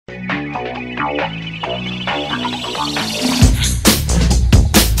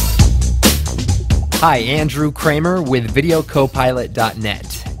Hi, Andrew Kramer with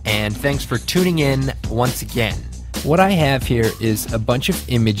VideoCopilot.net, and thanks for tuning in once again. What I have here is a bunch of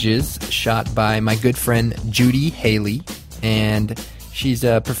images shot by my good friend Judy Haley, and she's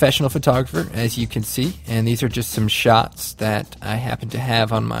a professional photographer, as you can see, and these are just some shots that I happen to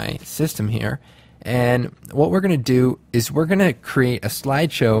have on my system here. And what we're going to do is we're going to create a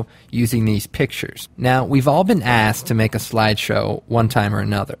slideshow using these pictures. Now, we've all been asked to make a slideshow one time or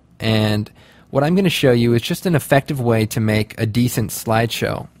another, and what I'm going to show you is just an effective way to make a decent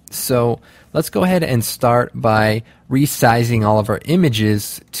slideshow. So let's go ahead and start by resizing all of our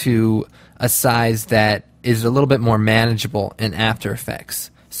images to a size that is a little bit more manageable in After Effects.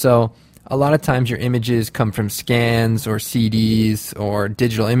 So a lot of times your images come from scans or CDs or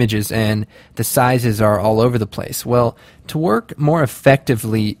digital images, and the sizes are all over the place. Well, to work more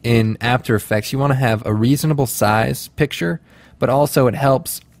effectively in After Effects, you want to have a reasonable size picture, but also it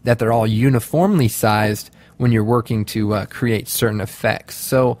helps that they're all uniformly sized when you're working to create certain effects.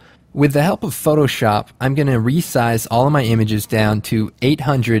 So with the help of Photoshop, I'm going to resize all of my images down to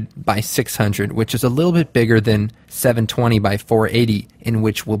 800 by 600, which is a little bit bigger than 720 by 480 in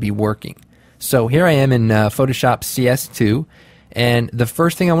which we'll be working. So here I am in Photoshop CS2, and the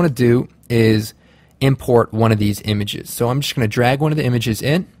first thing I want to do is import one of these images. So I'm just going to drag one of the images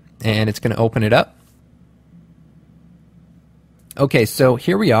in, and it's going to open it up. Okay, so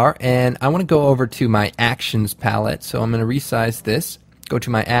here we are, and I want to go over to my Actions palette. So I'm going to resize this, go to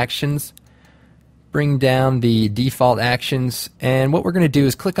my Actions, bring down the default actions, and what we're going to do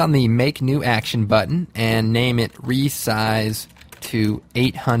is click on the Make New Action button and name it Resize to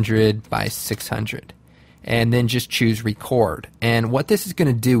 800 by 600. And then just choose Record. And what this is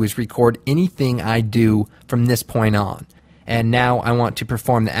going to do is record anything I do from this point on. And now I want to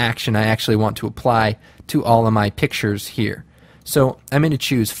perform the action I actually want to apply to all of my pictures here. So I'm going to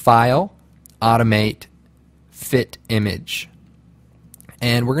choose File, Automate, Fit Image.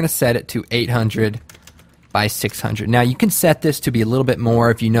 And we're going to set it to 800 by 600. Now you can set this to be a little bit more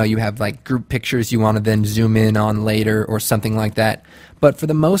if you know you have like group pictures you want to then zoom in on later or something like that. But for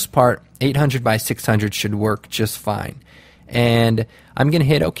the most part, 800 by 600 should work just fine. And I'm going to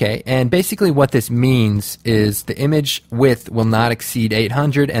hit OK. And basically what this means is the image width will not exceed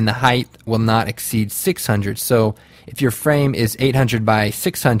 800 and the height will not exceed 600. So if your frame is 800 by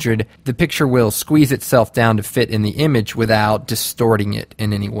 600, the picture will squeeze itself down to fit in the image without distorting it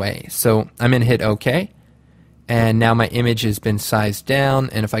in any way. So I'm going to hit OK. And now my image has been sized down.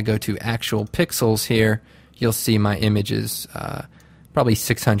 And if I go to actual pixels here, you'll see my image is probably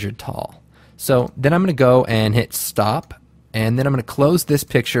 600 tall. So then I'm going to go and hit Stop. And then I'm going to close this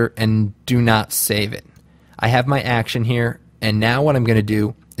picture and do not save it. I have my action here, and now what I'm going to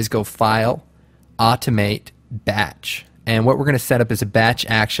do is go File, Automate, Batch. And what we're going to set up is a batch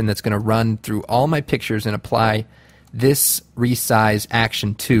action that's going to run through all my pictures and apply this resize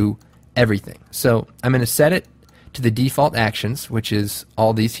action to everything. So I'm going to set it to the default actions, which is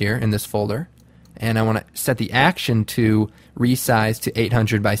all these here in this folder. And I want to set the action to resize to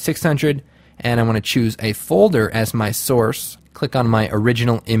 800 by 600. And I want to choose a folder as my source. Click on my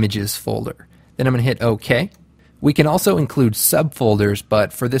original images folder. Then I'm going to hit OK. We can also include subfolders,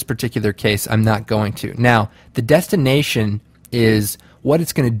 but for this particular case, I'm not going to. Now, the destination is what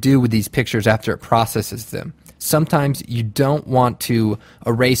it's going to do with these pictures after it processes them. Sometimes you don't want to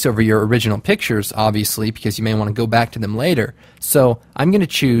erase over your original pictures, obviously, because you may want to go back to them later. So I'm going to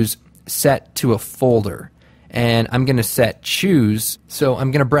choose Set to a Folder. And I'm going to set Choose. So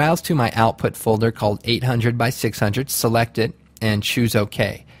I'm going to browse to my output folder called 800 by 600, select it, and choose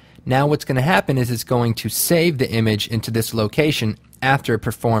OK. Now what's going to happen is it's going to save the image into this location after it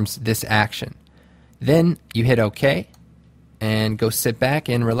performs this action. Then you hit OK and go sit back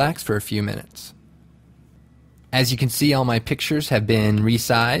and relax for a few minutes. As you can see, all my pictures have been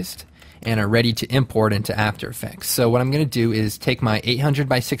resized and are ready to import into After Effects. So what I'm going to do is take my 800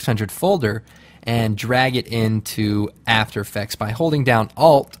 by 600 folder and drag it into After Effects. By holding down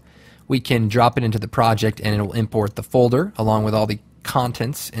Alt, we can drop it into the project and it will import the folder along with all the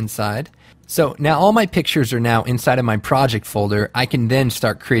contents inside. So now all my pictures are now inside of my project folder. I can then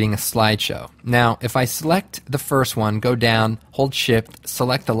start creating a slideshow. Now if I select the first one, go down, hold Shift,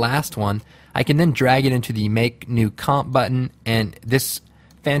 select the last one, I can then drag it into the Make New Comp button, and this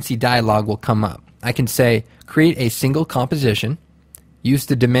fancy dialog will come up. I can say create a single composition, use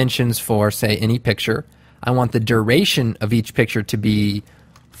the dimensions for say any picture. I want the duration of each picture to be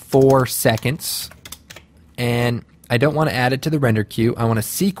 4 seconds, and I don't want to add it to the render queue. I want to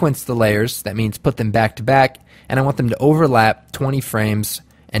sequence the layers, that means put them back to back, and I want them to overlap 20 frames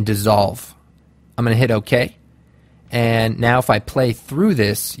and dissolve. I'm going to hit OK. And now if I play through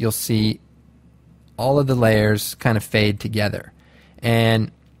this, you'll see all of the layers kind of fade together.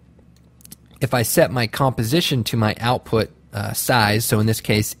 And if I set my composition to my output size, so in this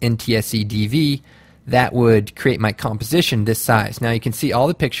case NTSC DV, that would create my composition this size. Now you can see all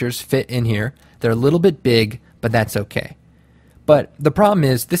the pictures fit in here. They're a little bit big, but that's okay. But the problem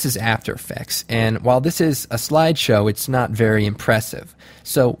is this is After Effects, and while this is a slideshow, it's not very impressive.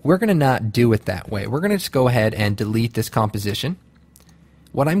 So we're going to not do it that way. We're going to just go ahead and delete this composition.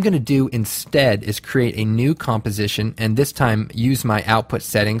 What I'm going to do instead is create a new composition, and this time use my output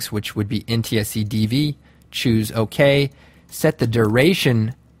settings, which would be NTSC DV, choose OK, set the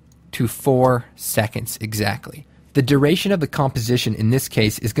duration to 4 seconds exactly. The duration of the composition in this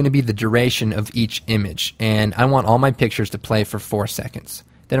case is going to be the duration of each image, and I want all my pictures to play for 4 seconds.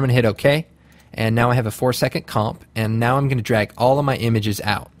 Then I'm going to hit OK, and now I have a 4-second comp, and now I'm going to drag all of my images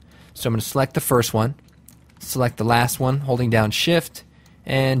out. So I'm going to select the first one, select the last one, holding down Shift,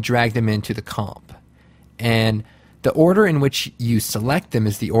 and drag them into the comp. And the order in which you select them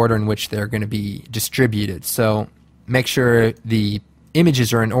is the order in which they're going to be distributed. So make sure the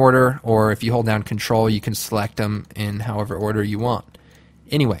images are in order, or if you hold down Control, you can select them in however order you want.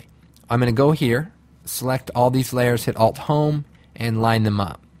 Anyway, I'm going to go here, select all these layers, hit Alt Home, and line them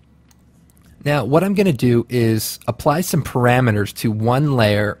up. Now what I'm going to do is apply some parameters to one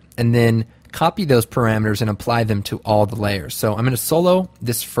layer and then copy those parameters and apply them to all the layers. So I'm going to solo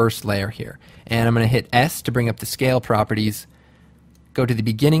this first layer here, and I'm going to hit S to bring up the scale properties, go to the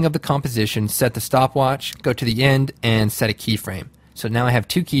beginning of the composition, set the stopwatch, go to the end, and set a keyframe. So now I have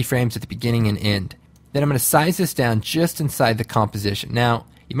 2 keyframes at the beginning and end. Then I'm going to size this down just inside the composition. Now,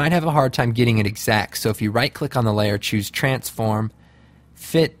 you might have a hard time getting it exact, so if you right-click on the layer, choose Transform,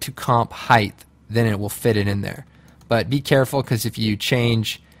 Fit to Comp Height, then it will fit it in there. But be careful, because if you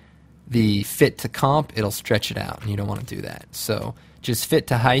change the fit to comp, it'll stretch it out, and you don't want to do that. So just fit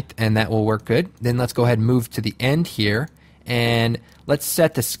to height, and that will work good. Then let's go ahead and move to the end here, and let's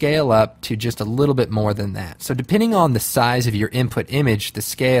set the scale up to just a little bit more than that. So depending on the size of your input image, the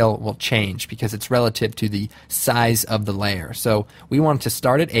scale will change because it's relative to the size of the layer. So we want it to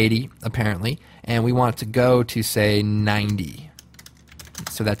start at 80 apparently, and we want it to go to say 90.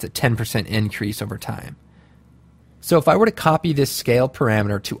 So that's a 10% increase over time. So if I were to copy this scale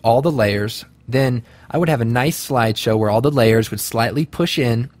parameter to all the layers, then I would have a nice slideshow where all the layers would slightly push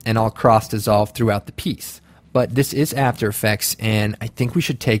in and all cross dissolve throughout the piece. But this is After Effects, and I think we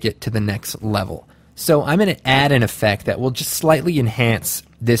should take it to the next level. So I'm going to add an effect that will just slightly enhance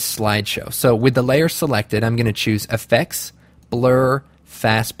this slideshow. So with the layer selected, I'm going to choose Effects, Blur,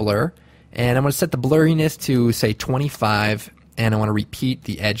 Fast Blur, and I'm going to set the blurriness to say 25, and I want to repeat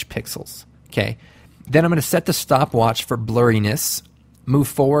the edge pixels. Okay. Then I'm going to set the stopwatch for blurriness, move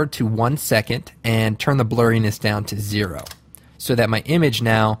forward to 1 second, and turn the blurriness down to 0. So that my image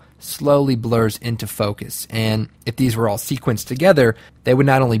now slowly blurs into focus. And if these were all sequenced together, they would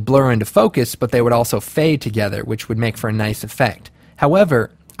not only blur into focus, but they would also fade together, which would make for a nice effect.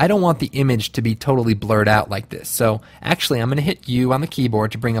 However, I don't want the image to be totally blurred out like this. So actually, I'm going to hit U on the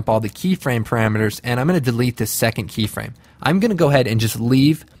keyboard to bring up all the keyframe parameters, and I'm going to delete this second keyframe. I'm going to go ahead and just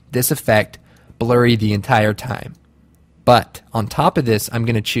leave this effect blurry the entire time. But on top of this, I'm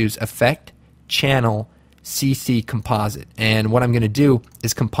going to choose Effect, Channel, CC Composite, and what I'm going to do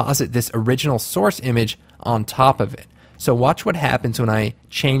is composite this original source image on top of it. So watch what happens when I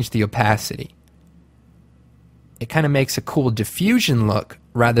change the opacity. It kind of makes a cool diffusion look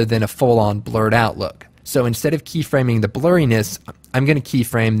rather than a full-on blurred out look. So instead of keyframing the blurriness, I'm going to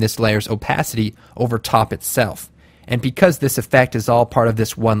keyframe this layer's opacity over top itself. And because this effect is all part of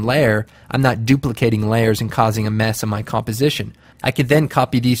this one layer, I'm not duplicating layers and causing a mess in my composition. I could then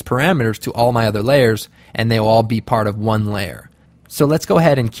copy these parameters to all my other layers, and they will all be part of one layer. So let's go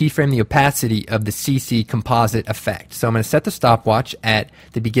ahead and keyframe the opacity of the CC composite effect. So I'm going to set the stopwatch at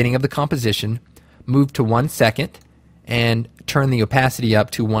the beginning of the composition, move to 1 second, and turn the opacity up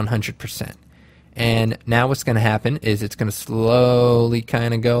to 100%. And now what's going to happen is it's going to slowly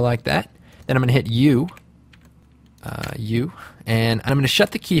kind of go like that. Then I'm going to hit U, and I'm going to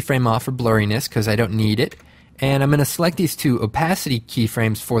shut the keyframe off for blurriness because I don't need it. And I'm going to select these 2 opacity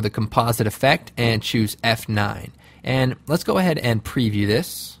keyframes for the composite effect and choose F9. And let's go ahead and preview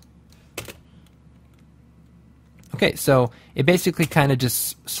this. Okay, so it basically kind of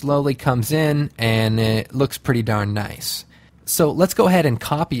just slowly comes in and it looks pretty darn nice. So let's go ahead and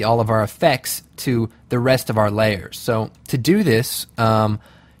copy all of our effects to the rest of our layers. So to do this,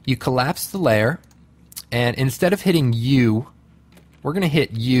 you collapse the layer, and instead of hitting U, we're going to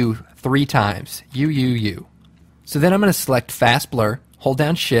hit U 3 times. U. So then I'm going to select Fast Blur, hold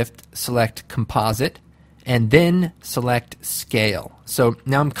down Shift, select Composite, and then select Scale. So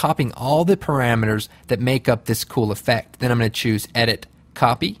now I'm copying all the parameters that make up this cool effect. Then I'm going to choose Edit,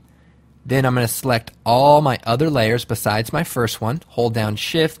 Copy. Then I'm going to select all my other layers besides my first one, hold down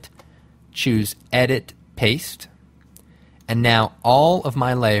Shift, choose Edit, Paste. And now all of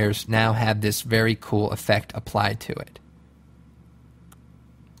my layers now have this very cool effect applied to it.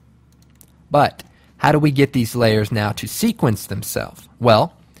 But how do we get these layers now to sequence themselves?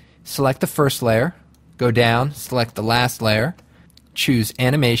 Well, select the first layer, go down, select the last layer, choose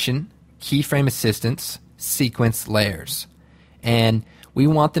Animation, Keyframe Assistance, Sequence Layers. And we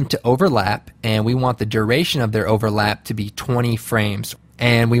want them to overlap, and we want the duration of their overlap to be 20 frames.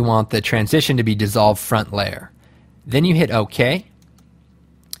 And we want the transition to be Dissolve Front Layer. Then you hit OK.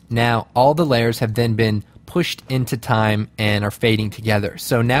 Now all the layers have then been pushed into time and are fading together.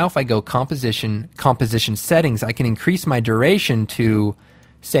 So now if I go composition settings, I can increase my duration to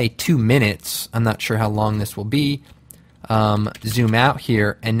say 2 minutes. I'm not sure how long this will be. Zoom out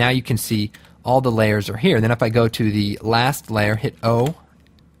here, and now you can see all the layers are here. Then if I go to the last layer, hit O,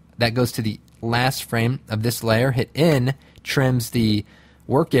 that goes to the last frame of this layer, hit N, trims the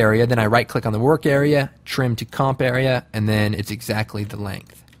work area, then I right click on the work area, trim to comp area, and then it's exactly the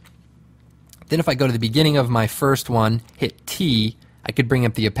length. Then if I go to the beginning of my first one, hit T, I could bring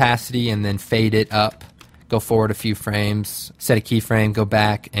up the opacity and then fade it up, go forward a few frames, set a keyframe, go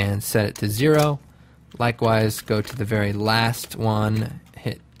back and set it to 0. Likewise, go to the very last one,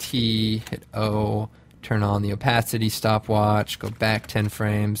 hit T, hit O, turn on the opacity stopwatch, go back 10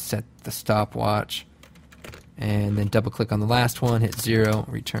 frames, set the stopwatch, and then double click on the last one, hit 0,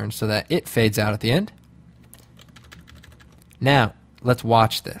 return so that it fades out at the end. Now, let's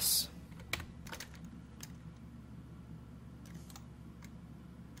watch this.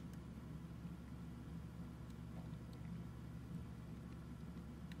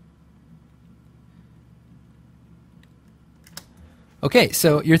 Okay,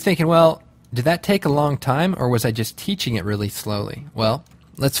 so you're thinking, well, did that take a long time, or was I just teaching it really slowly? Well,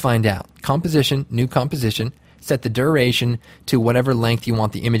 let's find out. Composition, new composition, set the duration to whatever length you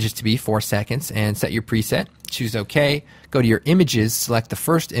want the images to be, 4 seconds, and set your preset. Choose OK. Go to your images, select the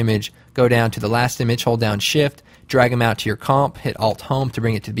first image, go down to the last image, hold down Shift, drag them out to your comp, hit Alt-Home to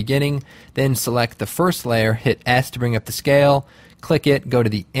bring it to the beginning, then select the first layer, hit S to bring up the scale, click it, go to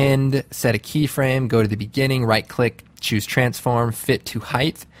the end, set a keyframe, go to the beginning, right-click, choose Transform, Fit to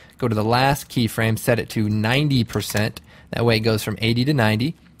Height, go to the last keyframe, set it to 90%, that way it goes from 80 to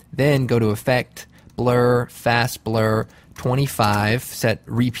 90, then go to Effect, Blur, Fast Blur, 25, set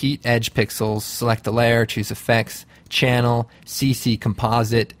Repeat Edge Pixels, select the layer, choose Effects, Channel, CC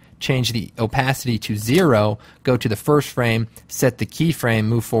Composite, change the opacity to 0, go to the first frame, set the keyframe,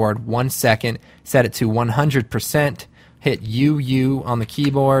 move forward 1 second, set it to 100%, hit UU on the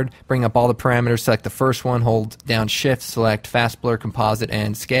keyboard, bring up all the parameters, select the first one, hold down Shift, select Fast Blur, Composite,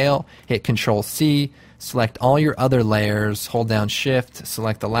 and Scale, hit Control C, select all your other layers, hold down Shift,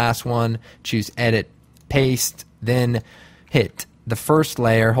 select the last one, choose Edit, Paste, then hit the first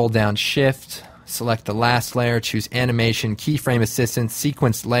layer, hold down Shift, select the last layer, choose Animation, Keyframe Assistance,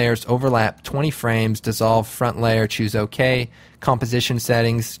 Sequence Layers, Overlap 20 frames, Dissolve Front Layer, choose OK, Composition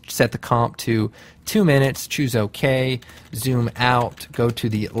Settings, set the comp to 2 minutes, choose OK, zoom out, go to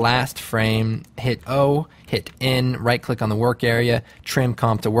the last frame, hit O, hit N, right click on the work area, trim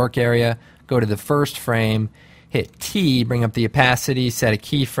comp to work area, go to the first frame, hit T, bring up the opacity, set a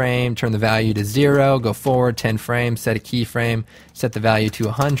keyframe, turn the value to 0, go forward 10 frames, set a keyframe, set the value to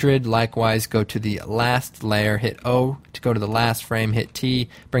 100, likewise go to the last layer, hit O to go to the last frame, hit T,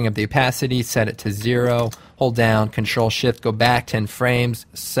 bring up the opacity, set it to 0, hold down, Control Shift, go back 10 frames,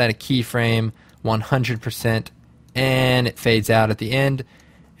 set a keyframe, 100%, and it fades out at the end,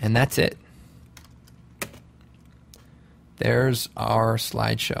 and that's it. There's our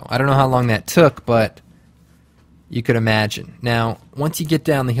slideshow. I don't know how long that took, but you could imagine. Now, once you get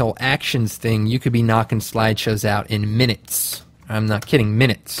down the whole actions thing, you could be knocking slideshows out in minutes. I'm not kidding,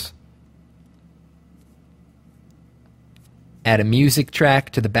 minutes. Add a music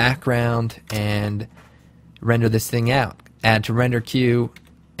track to the background and render this thing out. Add to render queue,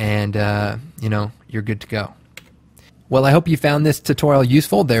 and you're good to go. Well, I hope you found this tutorial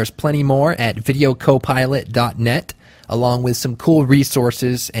useful. There's plenty more at videocopilot.net, along with some cool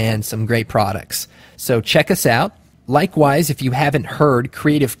resources and some great products. So check us out. Likewise, if you haven't heard,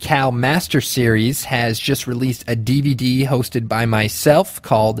 Creative Cow Master Series has just released a DVD hosted by myself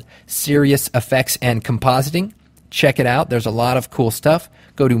called Serious Effects and Compositing. Check it out. There's a lot of cool stuff.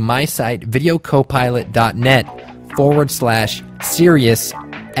 Go to my site,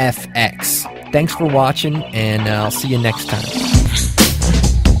 videocopilot.net/SeriousFX. Thanks for watching, and I'll see you next time.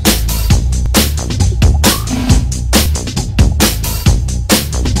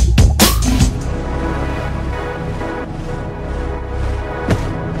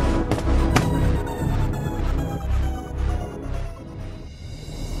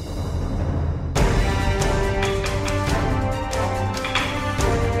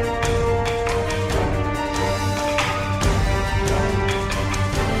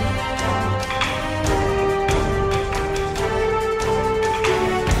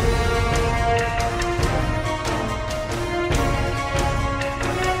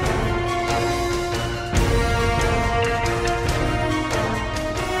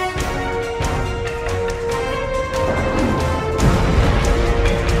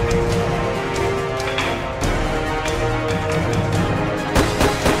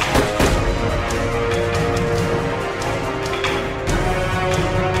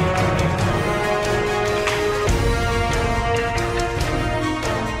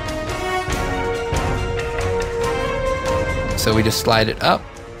 So we just slide it up,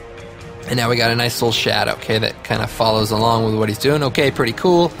 and now we got a nice little shadow, okay, that kind of follows along with what he's doing. Okay, pretty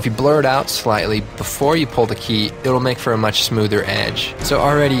cool. If you blur it out slightly before you pull the key, it'll make for a much smoother edge. So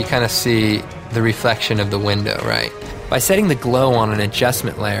already you kind of see the reflection of the window, right? By setting the glow on an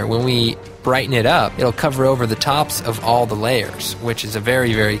adjustment layer, when we brighten it up, it'll cover over the tops of all the layers, which is a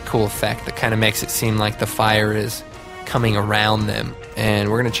very, very cool effect that kind of makes it seem like the fire is coming around them. And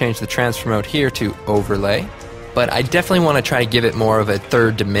we're going to change the transfer mode here to overlay. But I definitely want to try to give it more of a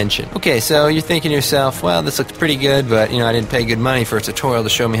third dimension. Okay, so you're thinking to yourself, well, this looks pretty good, but I didn't pay good money for a tutorial to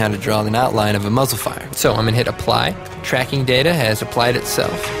show me how to draw an outline of a muzzle fire. So I'm going to hit apply. Tracking data has applied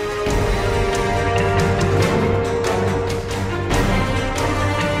itself.